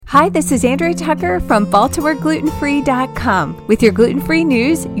Hi, this is Andrea Tucker from BaltimoreGlutenFree.com with your gluten-free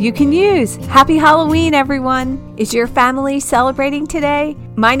news you can use. Happy Halloween, everyone! Is your family celebrating today?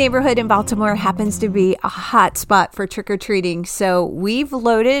 My neighborhood in Baltimore happens to be a hot spot for trick-or-treating, so we've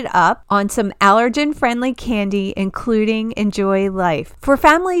loaded up on some allergen-friendly candy, including Enjoy Life. For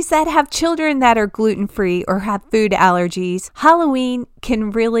families that have children that are gluten-free or have food allergies, Halloween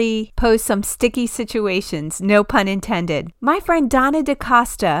can really pose some sticky situations, no pun intended. My friend Donna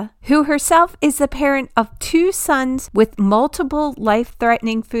DaCosta, who herself is the parent of 2 sons with multiple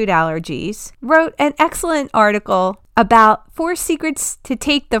life-threatening food allergies, wrote an excellent article about 4 secrets to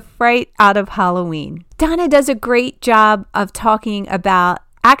take the fright out of Halloween. Donna does a great job of talking about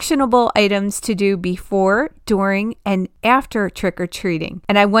actionable items to do before, during, and after trick-or-treating,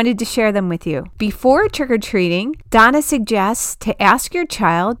 and I wanted to share them with you. Before trick-or-treating, Donna suggests to ask your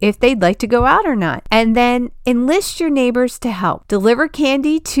child if they'd like to go out or not, and then enlist your neighbors to help. Deliver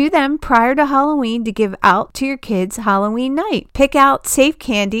candy to them prior to Halloween to give out to your kids Halloween night. Pick out safe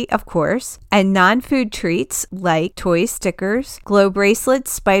candy, of course, and non-food treats like toy stickers, glow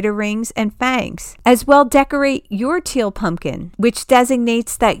bracelets, spider rings, and fangs. As well, decorate your teal pumpkin, which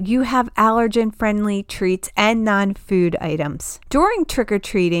designates that you have allergen-friendly treats and non-food items. During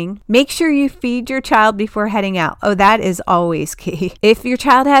trick-or-treating, make sure you feed your child before heading out. Oh, that is always key. If your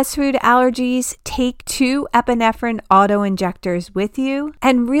child has food allergies, take 2 epinephrine auto-injectors with you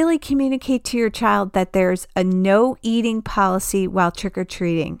and really communicate to your child that there's a no eating policy while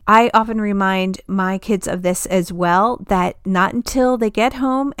trick-or-treating. I often remind my kids of this as well, that not until they get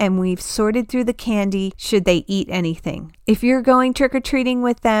home and we've sorted through the candy should they eat anything. If you're going trick-or-treating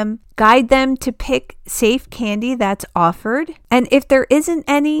with them, guide them to pick safe candy that's offered. And if there isn't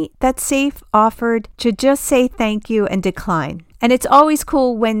any that's safe offered, to just say thank you and decline. And it's always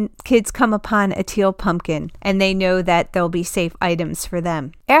cool when kids come upon a teal pumpkin and they know that there'll be safe items for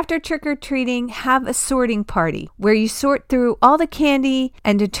them. After trick-or-treating, have a sorting party where you sort through all the candy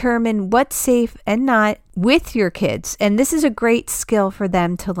and determine what's safe and not with your kids. And this is a great skill for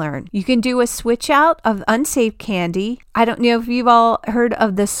them to learn. You can do a switch out of unsafe candy. I don't know if you've all heard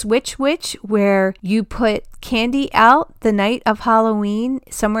of the switch witch, where you put candy out the night of Halloween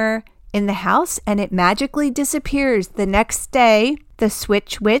somewhere in the house and it magically disappears the next day. The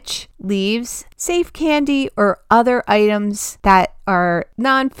switch witch leaves safe candy or other items that are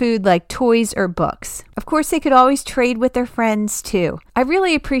non-food like toys or books. Of course, they could always trade with their friends too. I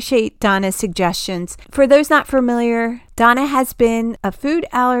really appreciate Donna's suggestions. For those not familiar, Donna has been a food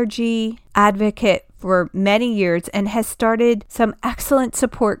allergy advocate for many years and has started some excellent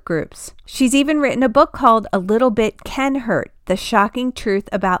support groups. She's even written a book called A Little Bit Can Hurt: The Shocking Truth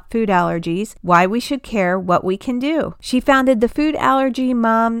About Food Allergies, Why We Should Care, What We Can Do. She founded the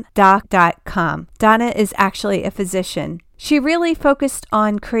foodallergymomdoc.com. Donna is actually a physician. She really focused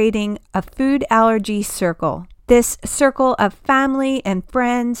on creating a food allergy circle. This circle of family and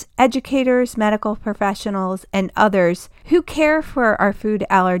friends, educators, medical professionals, and others who care for our food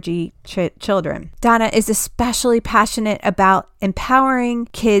allergy children. Donna is especially passionate about empowering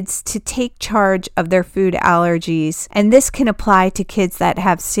kids to take charge of their food allergies, and this can apply to kids that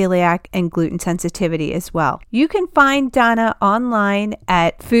have celiac and gluten sensitivity as well. You can find Donna online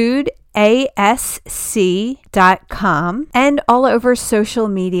at foodasc.com and all over social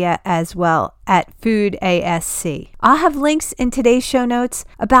media as well at foodasc. I'll have links in today's show notes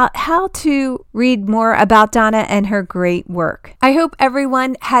about how to read more about Donna and her great work. I hope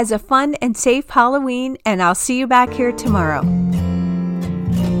everyone has a fun and safe Halloween, and I'll see you back here tomorrow.